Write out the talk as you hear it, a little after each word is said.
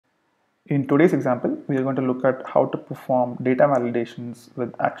In today's example, we are going to look at how to perform data validations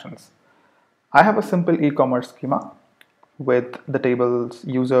with actions. I have a simple e-commerce schema with the tables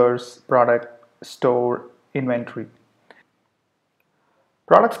users, product, store, inventory.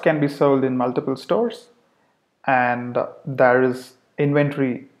 Products can be sold in multiple stores, and there is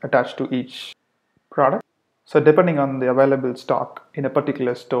inventory attached to each product. So depending on the available stock in a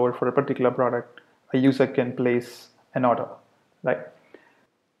particular store for a particular product, a user can place an order, right?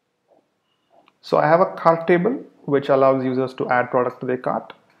 So I have a cart table which allows users to add product to their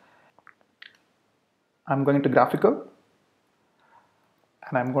cart. I'm going to graphical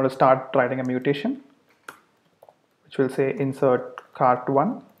and I'm going to start writing a mutation which will say insert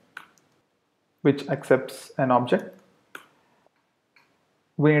cart1, which accepts an object.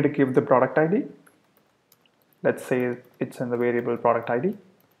 We need to give the product ID. Let's say it's in the variable product ID,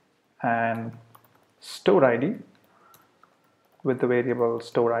 and store ID with the variable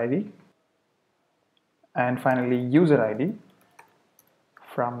store ID, and finally user ID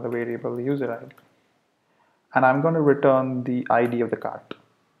from the variable user ID. And I'm going to return the ID of the cart.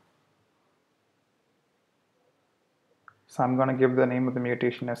 So I'm going to give the name of the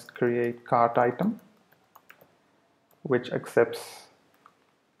mutation as create cart item, which accepts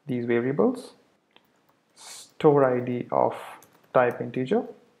these variables, store ID of type integer,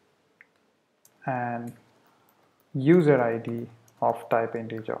 and user ID of type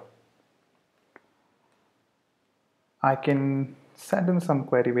integer. I can send in some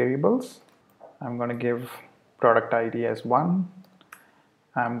query variables. I'm going to give product ID as 1.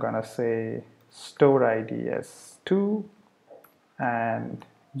 I'm going to say store ID as 2 and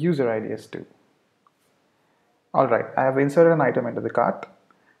user ID as 2. Alright, I have inserted an item into the cart.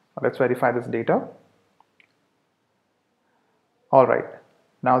 Let's verify this data. Alright,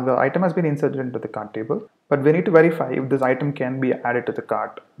 now the item has been inserted into the cart table, but we need to verify if this item can be added to the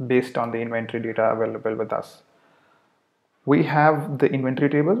cart based on the inventory data available with us. We have the inventory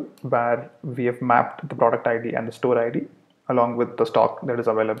table where we have mapped the product ID and the store ID along with the stock that is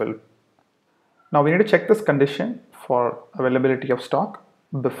available. Now we need to check this condition for availability of stock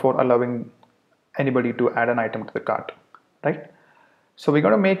before allowing anybody to add an item to the cart, right? So we're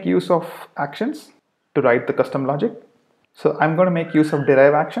going to make use of actions to write the custom logic. So I'm going to make use of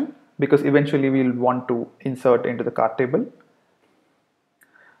derive action because eventually we'll want to insert into the cart table.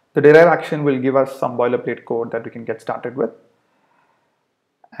 The derive action will give us some boilerplate code that we can get started with.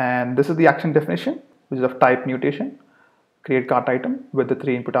 And this is the action definition, which is of type mutation, create cart item with the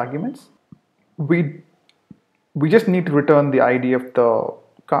 3 input arguments. We just need to return the ID of the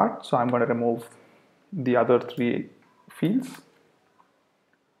cart, so I'm going to remove the other 3 fields.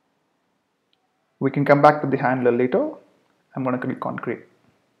 We can come back to the handler later. I'm going to click on create.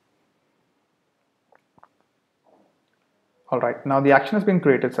 Alright, now the action has been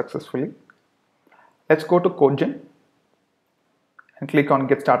created successfully. Let's go to CodeGen and click on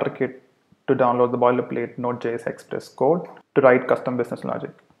Get Starter Kit to download the boilerplate nodejs-express code to write custom business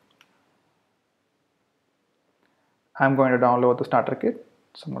logic. I'm going to download the starter kit,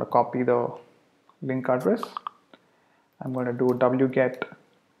 so I'm going to copy the link address. I'm going to do wget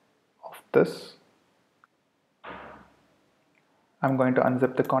of this. I'm going to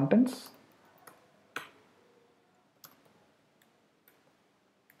unzip the contents.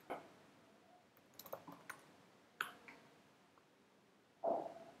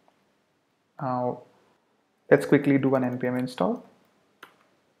 Now let's quickly do an npm install.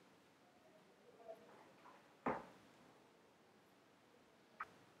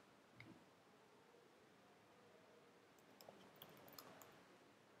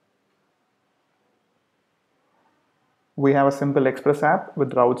 We have a simple Express app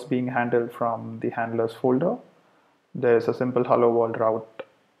with routes being handled from the handlers folder. There's a simple hello world route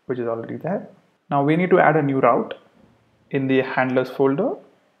which is already there. Now we need to add a new route in the handlers folder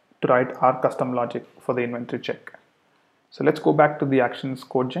to write our custom logic for the inventory check. So let's go back to the actions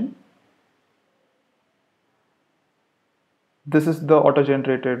CodeGen. This is the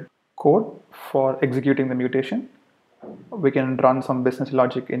auto-generated code for executing the mutation. We can run some business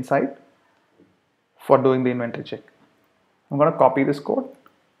logic inside for doing the inventory check. I'm going to copy this code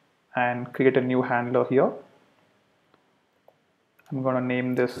and create a new handler here. I'm going to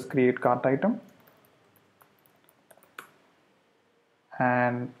name this create cart item.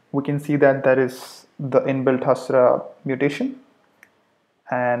 And we can see that there is the inbuilt Hasura mutation,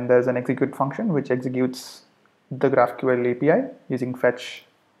 and there's an execute function which executes the GraphQL API using fetch,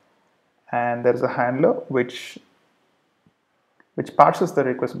 and there's a handler which parses the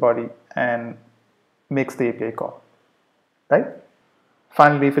request body and makes the API call, right?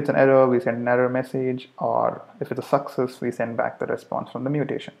 Finally, if it's an error, we send an error message, or if it's a success, we send back the response from the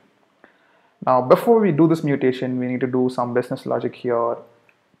mutation. Now, before we do this mutation, we need to do some business logic here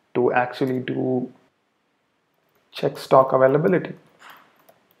to actually do check stock availability.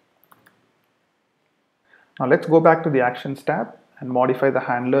 Now let's go back to the Actions tab and modify the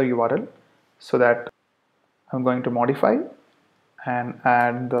handler URL so that I'm going to modify and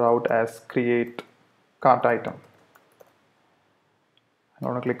add the route as create cart item. I'm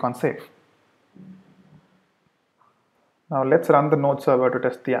going to click on save. Now let's run the node server to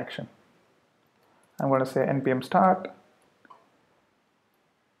test the action. I'm going to say npm start.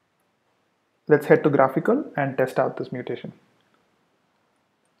 Let's head to graphical and test out this mutation.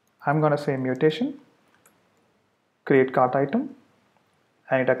 I'm going to say mutation, create cart item,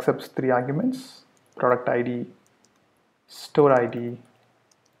 and it accepts 3 arguments: product ID, store ID,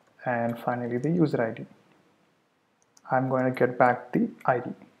 and finally the user ID. I'm going to get back the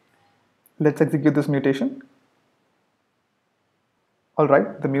ID. Let's execute this mutation.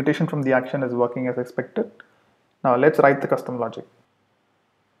 Alright, the mutation from the action is working as expected. Now let's write the custom logic.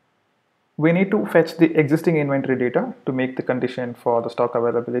 We need to fetch the existing inventory data to make the condition for the stock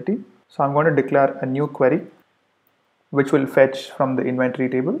availability. So I'm going to declare a new query which will fetch from the inventory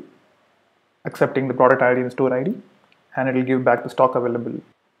table, accepting the product ID and store ID, and it will give back the stock available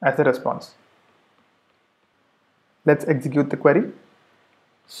as a response. Let's execute the query.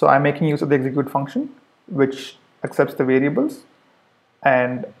 So I'm making use of the execute function, which accepts the variables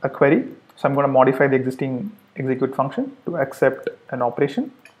and a query. So I'm going to modify the existing execute function to accept an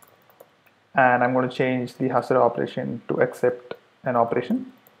operation, and I'm going to change the Hasura operation to accept an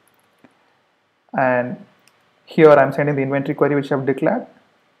operation. And here I'm sending the inventory query which I've declared,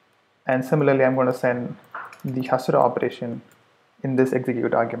 and similarly I'm going to send the Hasura operation in this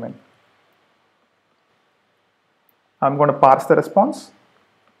execute argument. I'm going to parse the response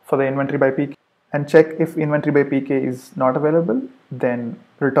for the inventory by PK and check if inventory by PK is not available, then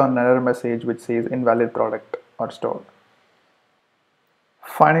return an error message which says invalid product or store.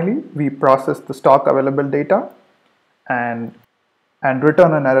 Finally, we process the stock available data and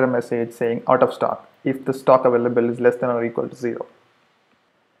return an error message saying out of stock if the stock available is less than or equal to 0.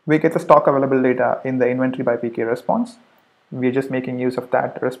 We get the stock available data in the inventory by PK response. We're just making use of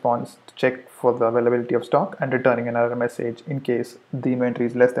that response to check for the availability of stock and returning an error message in case the inventory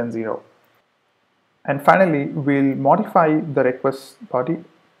is less than 0. And finally, we'll modify the request body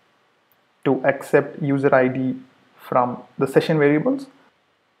to accept user ID from the session variables.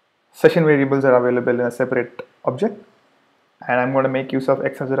 Session variables are available in a separate object, and I'm going to make use of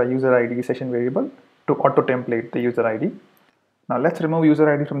Hasura user ID session variable to auto template the user ID. Now let's remove user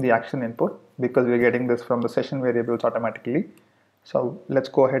ID from the action input because we're getting this from the session variables automatically. So let's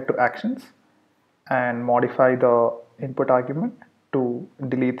go ahead to actions and modify the input argument to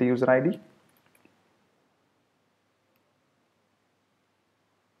delete the user ID.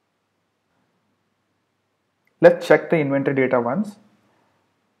 Let's check the inventory data once.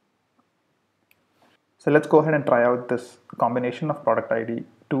 So let's go ahead and try out this combination of product ID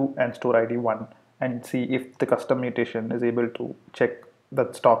 2 and store ID 1 and see if the custom mutation is able to check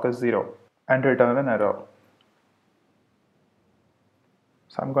that stock is 0 and return an error.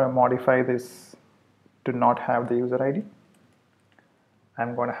 So I'm going to modify this to not have the user ID.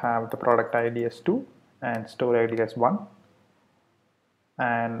 I'm going to have the product ID as 2 and store ID as 1.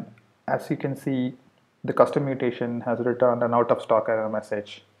 And as you can see, the custom mutation has returned an out of stock error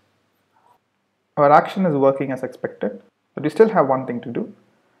message. Our action is working as expected, but we still have one thing to do.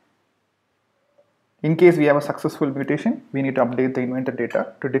 In case we have a successful mutation, we need to update the inventory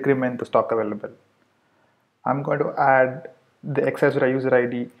data to decrement the stock available. I'm going to add the Hasura user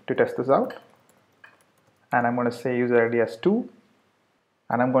ID to test this out, and I'm going to say user ID as 2,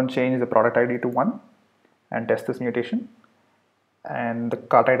 and I'm going to change the product ID to 1 and test this mutation. And the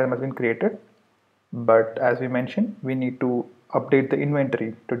cart item has been created, but as we mentioned, we need to update the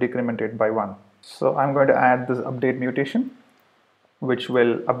inventory to decrement it by 1. So I'm going to add this update mutation, which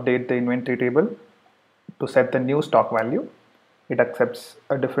will update the inventory table to set the new stock value. It accepts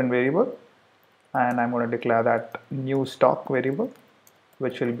a different variable, and I'm going to declare that new stock variable,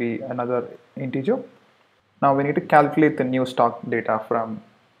 which will be another integer. Now we need to calculate the new stock data from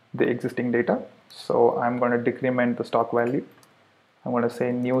the existing data. So I'm going to decrement the stock value. I'm going to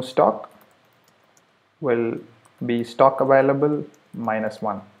say new stock will be stock available minus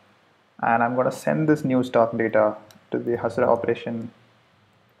 1. And I'm going to send this new stock data to the Hasura operation.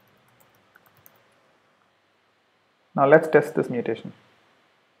 Now let's test this mutation.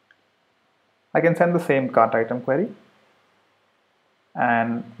 I can send the same cart item query,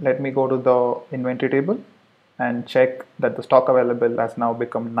 and let me go to the inventory table and check that the stock available has now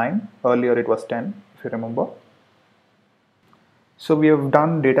become 9. Earlier it was 10, if you remember. So we have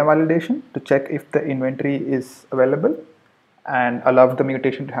done data validation to check if the inventory is available and allow the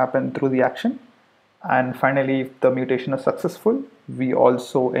mutation to happen through the action. And finally, if the mutation is successful, we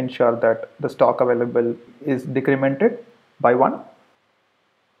also ensure that the stock available is decremented by 1.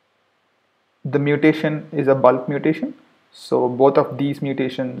 The mutation is a bulk mutation, so both of these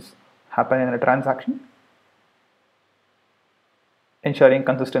mutations happen in a transaction, ensuring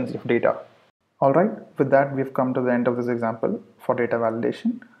consistency of data. Alright, with that we've come to the end of this example for data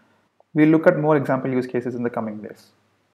validation. We'll look at more example use cases in the coming days.